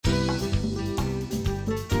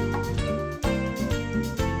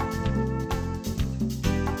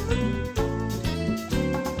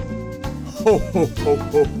Ho, ho, ho,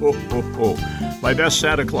 ho, ho, ho, ho. My best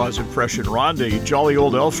Santa Claus impression, Ron, the jolly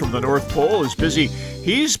old elf from the North Pole, is busy.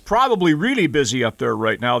 He's probably really busy up there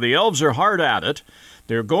right now. The elves are hard at it.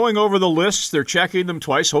 They're going over the lists. They're checking them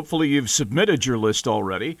twice. Hopefully you've submitted your list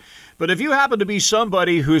already. But if you happen to be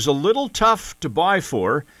somebody who's a little tough to buy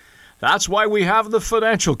for, that's why we have the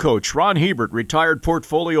financial coach, Ron Hebert, retired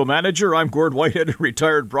portfolio manager. I'm Gord Whitehead,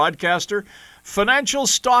 retired broadcaster. Financial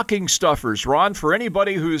stocking stuffers, Ron, for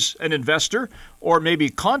anybody who's an investor or maybe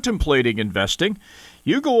contemplating investing.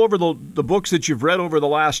 You go over the books that you've read over the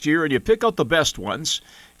last year and you pick out the best ones.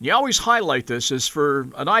 And you always highlight this as for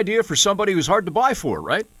an idea for somebody who's hard to buy for,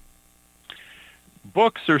 right?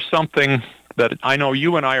 Books are something that I know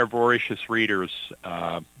you and I are voracious readers,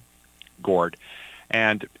 Gord.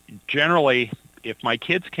 And generally, if my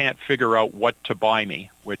kids can't figure out what to buy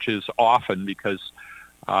me, which is often because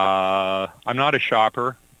I'm not a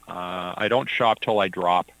shopper, I don't shop till I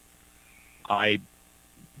drop.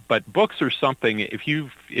 But books are something.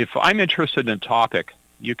 If I'm interested in a topic,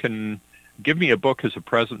 you can give me a book as a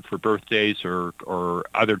present for birthdays or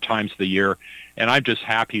other times of the year, and I'm just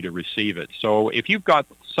happy to receive it. So if you've got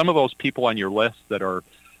some of those people on your list that are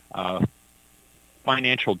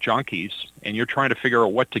financial junkies and you're trying to figure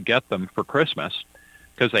out what to get them for Christmas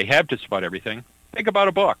because they have just about everything, think about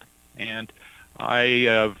a book. And I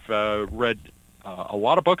have read a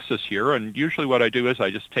lot of books this year, and usually what I do is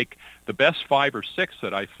I just take the best 5 or 6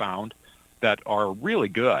 that I found that are really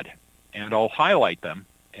good, and I'll highlight them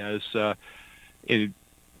as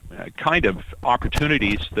kind of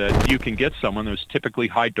opportunities that you can get someone who's typically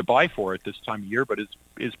hard to buy for at this time of year, but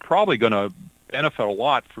is probably going to benefit a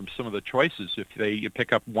lot from some of the choices if you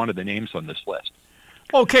pick up one of the names on this list.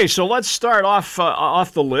 Okay, so let's start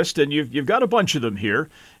off the list, and you've got a bunch of them here,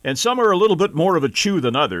 and some are a little bit more of a chew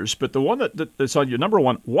than others, but the one that's on your number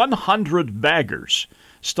one, 100 baggers,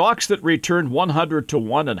 stocks that return 100 to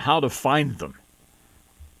 1 and how to find them.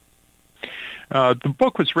 The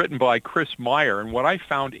book was written by Chris Meyer, and what I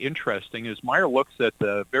found interesting is Meyer looks at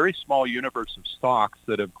the very small universe of stocks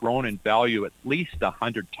that have grown in value at least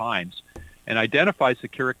 100 times and identifies the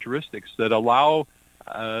characteristics that allow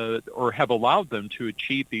or have allowed them to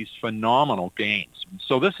achieve these phenomenal gains.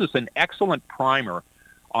 So this is an excellent primer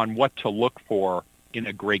on what to look for in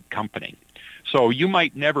a great company. So you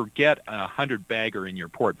might never get a 100-bagger in your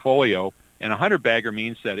portfolio, and a 100-bagger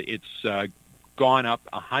means that it's gone up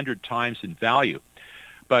 100 times in value.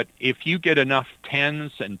 But if you get enough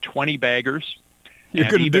 10s and 20-baggers, you're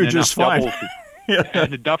going to do just fine.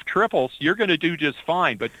 And enough triples, you're going to do just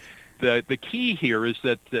fine. But the key here is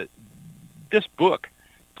that this book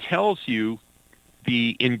tells you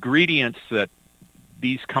the ingredients that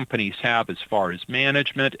these companies have as far as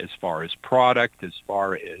management, as far as product, as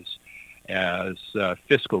far as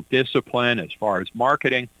fiscal discipline, as far as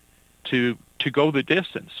marketing, to go the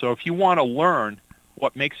distance. So if you want to learn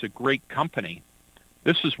what makes a great company,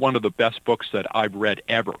 this is one of the best books that I've read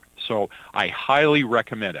ever. So I highly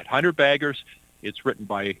recommend it. 100 Baggers, it's written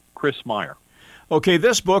by Chris Meyer. Okay,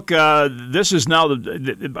 this book, this is now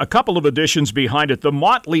a couple of editions behind it, The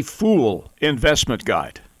Motley Fool Investment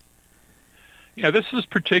Guide. Yeah, this is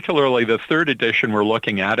particularly the 3rd edition we're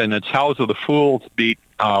looking at, and it's how the fools beat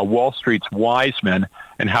Wall Street's wise men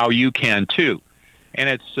and how you can too. And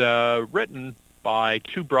it's written by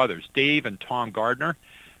 2 brothers, Dave and Tom Gardner.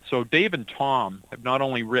 So Dave and Tom have not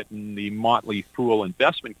only written the Motley Fool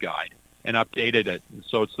Investment Guide and updated it,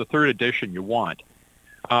 so it's the 3rd edition you want,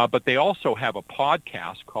 but they also have a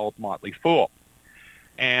podcast called Motley Fool.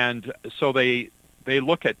 And so they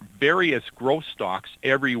look at various growth stocks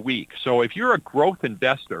every week. So if you're a growth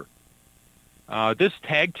investor, this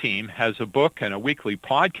tag team has a book and a weekly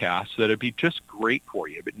podcast that would be just great for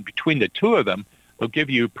you. But between the 2 of them, they'll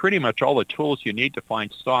give you pretty much all the tools you need to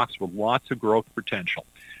find stocks with lots of growth potential.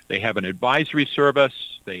 They have an advisory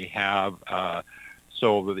service. They have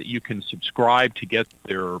so that you can subscribe to get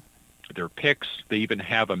their picks. They even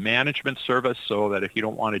have a management service so that if you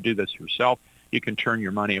don't want to do this yourself, you can turn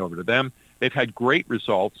your money over to them. They've had great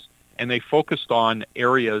results, and they focused on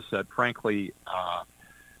areas that, frankly,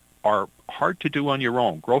 are hard to do on your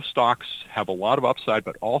own. Growth stocks have a lot of upside,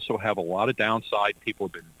 but also have a lot of downside. People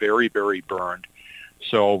have been very, very burned.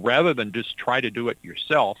 So rather than just try to do it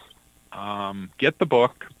yourself, get the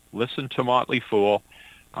book, listen to Motley Fool,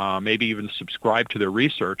 maybe even subscribe to their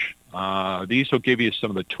research. These will give you some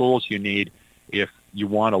of the tools you need if you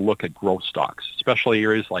want to look at growth stocks, especially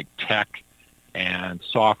areas like tech and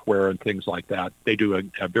software and things like that. They do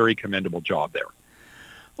a very commendable job there.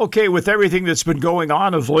 Okay, with everything that's been going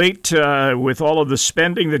on of late, with all of the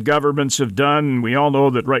spending that governments have done, we all know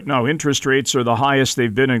that right now interest rates are the highest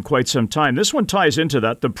they've been in quite some time. This one ties into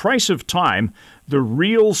that. The Price of Time, the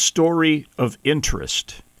real story of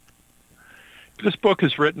interest. This book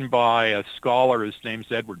is written by a scholar. His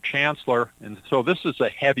name's Edward Chancellor. And so this is a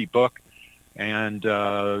heavy book. And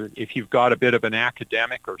if you've got a bit of an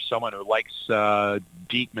academic or someone who likes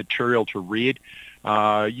deep material to read,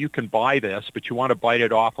 you can buy this, but you want to bite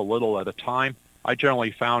it off a little at a time. I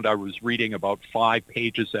generally found I was reading about 5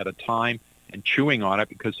 pages at a time and chewing on it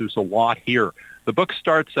because there's a lot here. The book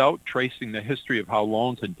starts out tracing the history of how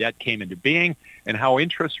loans and debt came into being and how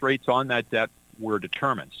interest rates on that debt were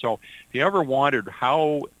determined. So if you ever wondered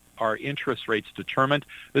how are interest rates determined,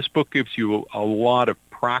 this book gives you a lot of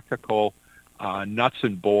practical nuts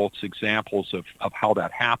and bolts examples of how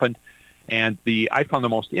that happened. And I found the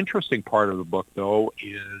most interesting part of the book, though,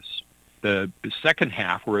 is the second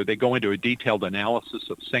half where they go into a detailed analysis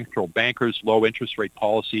of central bankers' low interest rate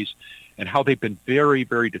policies and how they've been very,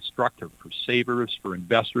 very destructive for savers, for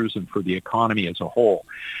investors, and for the economy as a whole.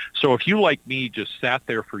 So if you, like me, just sat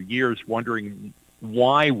there for years wondering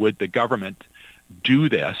why would the government do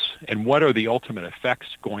this and what are the ultimate effects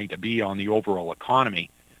going to be on the overall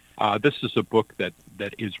economy, this is a book that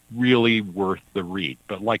is really worth the read.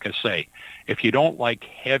 But like I say, if you don't like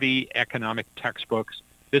heavy economic textbooks,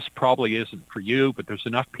 this probably isn't for you, but there's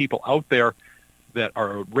enough people out there that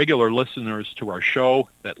are regular listeners to our show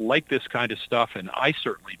that like this kind of stuff, and I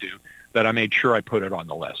certainly do, that I made sure I put it on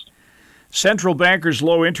the list. Central bankers'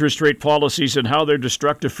 low interest rate policies and how they're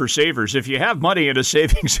destructive for savers. If you have money in a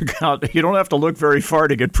savings account, you don't have to look very far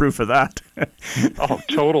to get proof of that. Oh,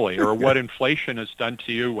 totally. Or what inflation has done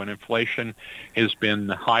to you when inflation has been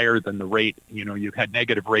higher than the rate. You know, you've had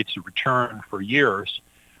negative rates of return for years.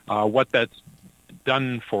 What that's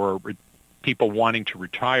done for people wanting to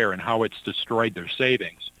retire and how it's destroyed their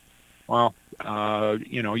savings. Well,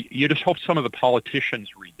 you just hope some of the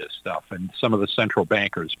politicians read this stuff and some of the central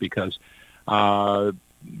bankers because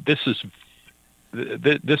this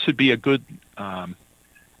would be a good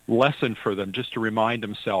lesson for them just to remind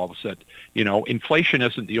themselves that, you know, inflation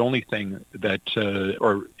isn't the only thing that,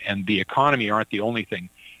 and the economy aren't the only thing.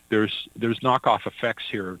 There's knockoff effects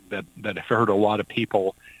here that have hurt a lot of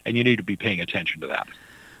people, and you need to be paying attention to that.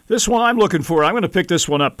 This one I'm looking for, I'm going to pick this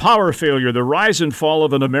one up. Power Failure, the rise and fall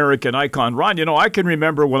of an American icon. Ron, you know, I can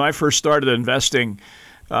remember when I first started investing,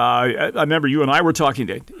 I remember you and I were talking,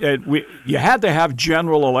 you had to have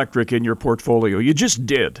General Electric in your portfolio. You just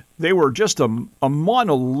did. They were just a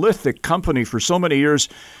monolithic company for so many years,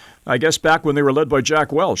 I guess back when they were led by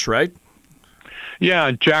Jack Welch, right?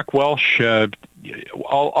 Yeah, Jack Welch,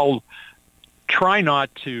 I'll try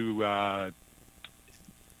not to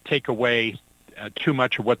take away too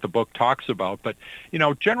much of what the book talks about. But, you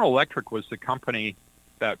know, General Electric was the company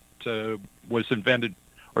that was invented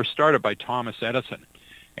or started by Thomas Edison.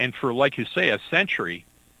 And for, like you say, a century,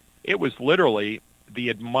 it was literally the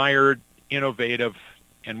admired, innovative,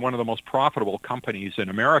 and one of the most profitable companies in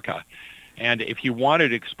America. And if you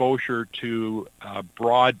wanted exposure to a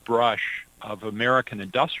broad brush of American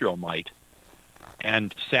industrial might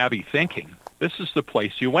and savvy thinking, this is the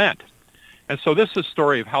place you went. And so this is a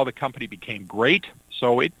story of how the company became great.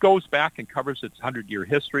 So it goes back and covers its 100-year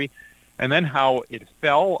history, and then how it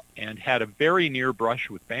fell and had a very near brush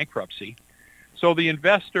with bankruptcy. So the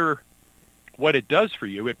investor, what it does for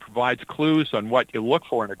you, it provides clues on what you look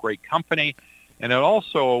for in a great company, and it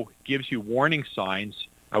also gives you warning signs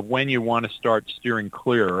of when you want to start steering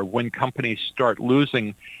clear or when companies start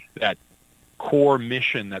losing that core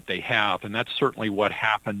mission that they have. And that's certainly what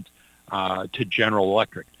happened to General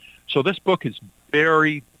Electric. So this book is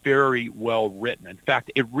very, very well written. In fact,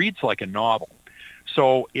 it reads like a novel.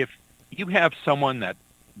 So if you have someone that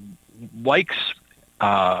likes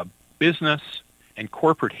business and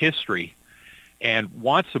corporate history and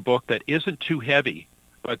wants a book that isn't too heavy,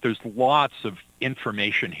 but there's lots of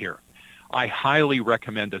information here, I highly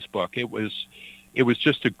recommend this book. It was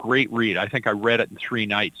just a great read. I think I read it in 3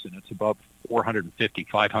 nights, and it's about 450,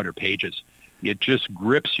 500 pages. It just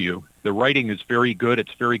grips you. The writing is very good.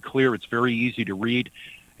 It's very clear. It's very easy to read.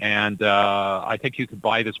 And I think you could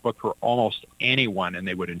buy this book for almost anyone, and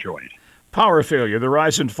they would enjoy it. Power Failure, the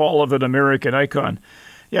rise and fall of an American icon.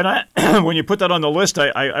 Yeah, and when you put that on the list,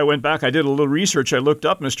 I went back. I did a little research. I looked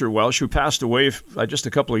up Mr. Welch, who passed away just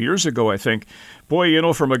a couple of years ago, I think. Boy, you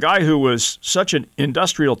know, from a guy who was such an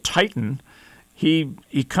industrial titan, he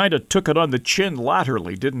kind of took it on the chin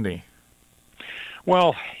laterally, didn't he?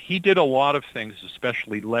 Well, he did a lot of things,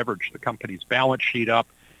 especially leverage the company's balance sheet up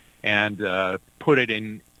and put it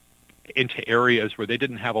into areas where they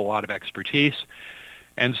didn't have a lot of expertise.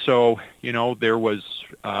 And so, there was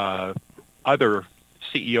other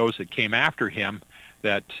CEOs that came after him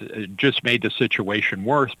that just made the situation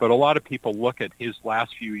worse. But a lot of people look at his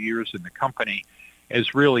last few years in the company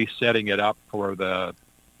as really setting it up for the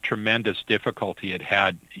tremendous difficulty it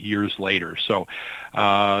had years later. So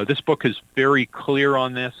this book is very clear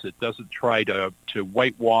on this. It doesn't try to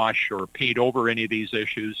whitewash or paint over any of these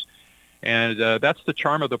issues. And that's the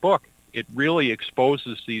charm of the book. It really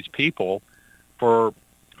exposes these people for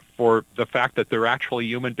the fact that they're actually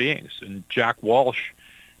human beings. And Jack Welch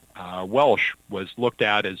was looked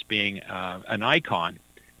at as being an icon,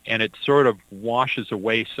 and it sort of washes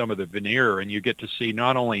away some of the veneer, and you get to see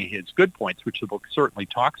not only his good points, which the book certainly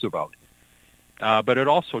talks about, but it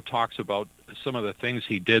also talks about some of the things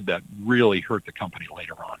he did that really hurt the company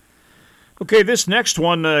later on. Okay, this next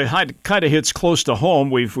one kind of hits close to home.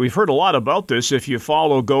 We've heard a lot about this. If you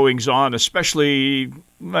follow goings-on, especially,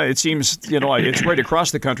 it seems, it's right across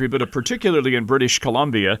the country, but particularly in British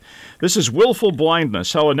Columbia. This is Willful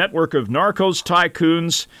Blindness, how a network of narcos,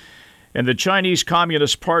 tycoons, and the Chinese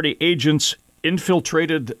Communist Party agents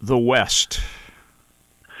infiltrated the West.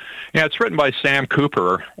 Yeah, it's written by Sam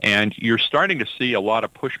Cooper, and you're starting to see a lot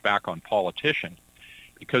of pushback on politicians.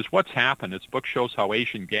 Because what's happened, this book shows how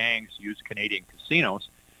Asian gangs use Canadian casinos,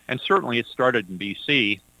 and certainly it started in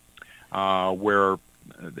BC, where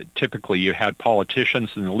typically you had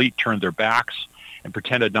politicians and the elite turned their backs and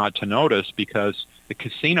pretended not to notice because the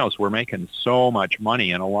casinos were making so much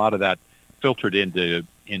money, and a lot of that filtered into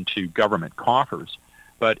government coffers.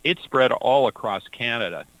 But it spread all across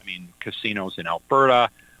Canada. I mean, casinos in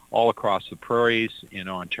Alberta, all across the prairies, in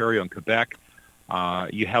Ontario and Quebec.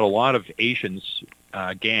 You had a lot of Asians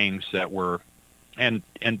gangs that were, and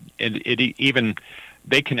it even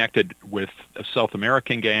they connected with South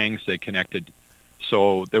American gangs. They connected,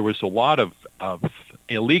 so there was a lot of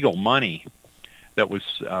illegal money that was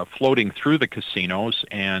floating through the casinos,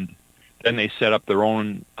 and then they set up their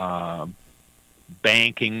own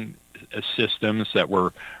banking systems that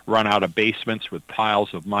were run out of basements with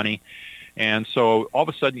piles of money, and so all of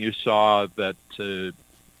a sudden you saw that.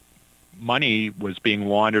 Money was being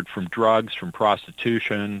laundered from drugs, from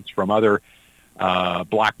prostitution, from other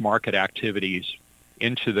black market activities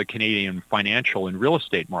into the Canadian financial and real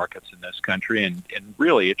estate markets in this country. And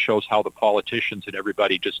really it shows how the politicians and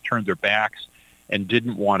everybody just turned their backs and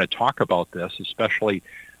didn't want to talk about this, especially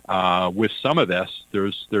with some of this.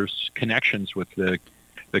 There's connections with the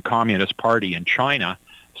Communist Party in China.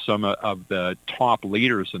 Some of the top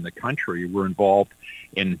leaders in the country were involved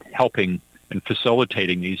in helping and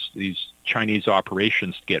facilitating these Chinese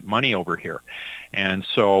operations to get money over here. And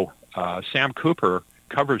so Sam Cooper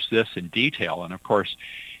covers this in detail. And of course,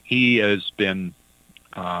 he has been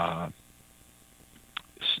called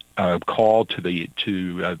to the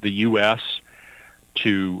U.S.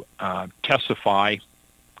 to testify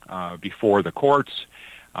before the courts.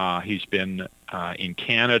 He's been in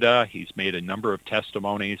Canada. He's made a number of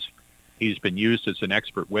testimonies. He's been used as an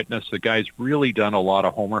expert witness. The guy's really done a lot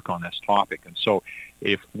of homework on this topic. And so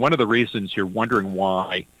if one of the reasons you're wondering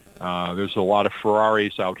why there's a lot of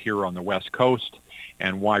Ferraris out here on the West Coast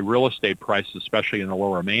and why real estate prices, especially in the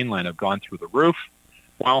Lower Mainland, have gone through the roof,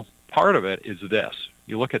 well, part of it is this.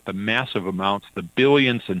 You look at the massive amounts, the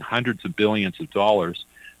billions and hundreds of billions of dollars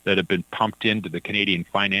that have been pumped into the Canadian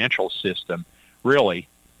financial system, really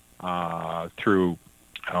through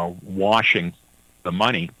washing the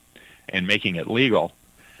money and making it legal.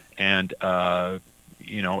 And,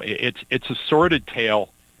 it's a sordid tale.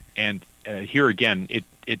 And here again,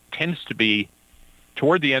 it tends to be,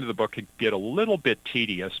 toward the end of the book, it get a little bit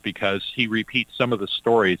tedious because he repeats some of the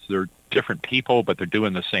stories. They're different people, but they're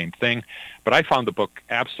doing the same thing. But I found the book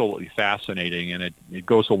absolutely fascinating, and it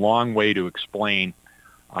goes a long way to explain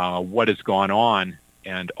what has gone on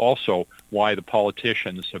and also why the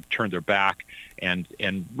politicians have turned their back. And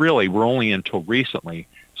really, we're only until recently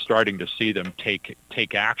starting to see them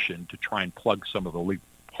take action to try and plug some of the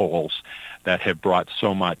loopholes that have brought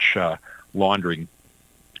so much laundering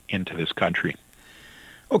into this country.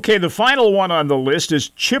 Okay, the final one on the list is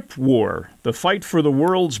Chip War, the fight for the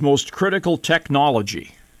world's most critical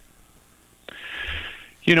technology.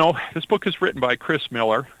 This book is written by Chris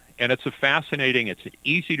Miller, and it's it's an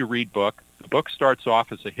easy-to-read book. The book starts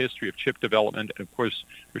off as a history of chip development, and of course,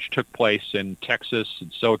 which took place in Texas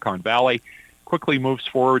and Silicon Valley, quickly moves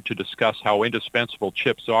forward to discuss how indispensable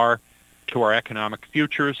chips are to our economic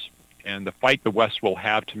futures and the fight the West will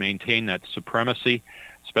have to maintain that supremacy,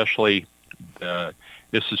 especially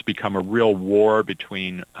this has become a real war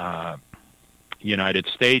between United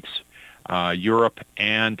States, Europe,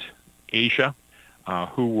 and Asia,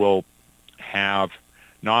 who will have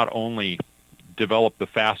not only develop the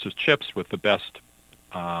fastest chips with the best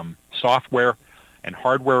software and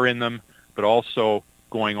hardware in them, but also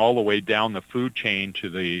going all the way down the food chain to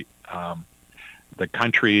the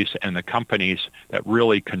countries and the companies that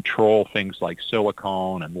really control things like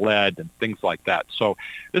silicone and lead and things like that. So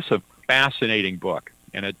this is a fascinating book,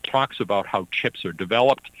 and it talks about how chips are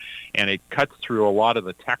developed, and it cuts through a lot of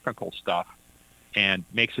the technical stuff and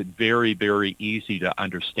makes it very, very easy to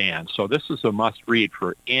understand. So this is a must-read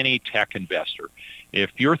for any tech investor.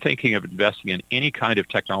 If you're thinking of investing in any kind of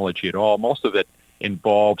technology at all, most of it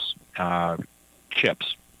involves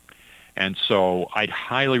chips. And so I'd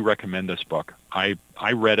highly recommend this book. I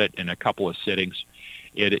read it in a couple of sittings.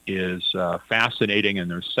 It is fascinating,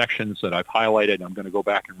 and there's sections that I've highlighted I'm going to go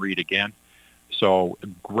back and read again. So,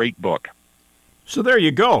 great book. So there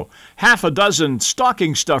you go. Half a dozen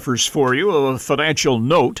stocking stuffers for you, a financial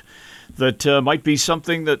note that might be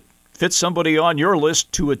something that fits somebody on your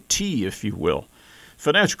list to a T, if you will.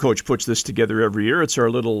 Financial Coach puts this together every year. It's our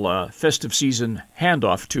little festive season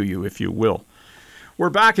handoff to you, if you will. We're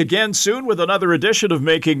back again soon with another edition of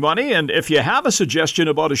Making Money, and if you have a suggestion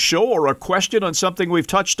about a show or a question on something we've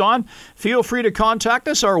touched on, feel free to contact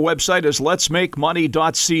us. Our website is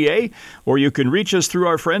letsmakemoney.ca, or you can reach us through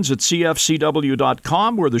our friends at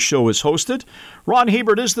cfcw.com, where the show is hosted. Ron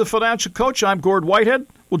Hebert is the Financial Coach. I'm Gord Whitehead.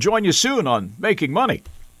 We'll join you soon on Making Money.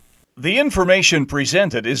 The information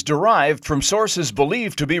presented is derived from sources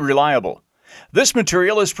believed to be reliable. This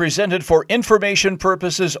material is presented for information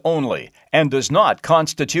purposes only and does not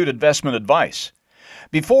constitute investment advice.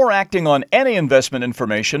 Before acting on any investment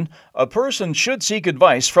information, a person should seek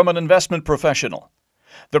advice from an investment professional.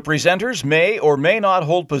 The presenters may or may not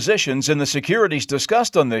hold positions in the securities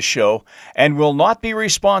discussed on this show and will not be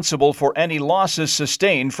responsible for any losses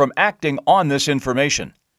sustained from acting on this information.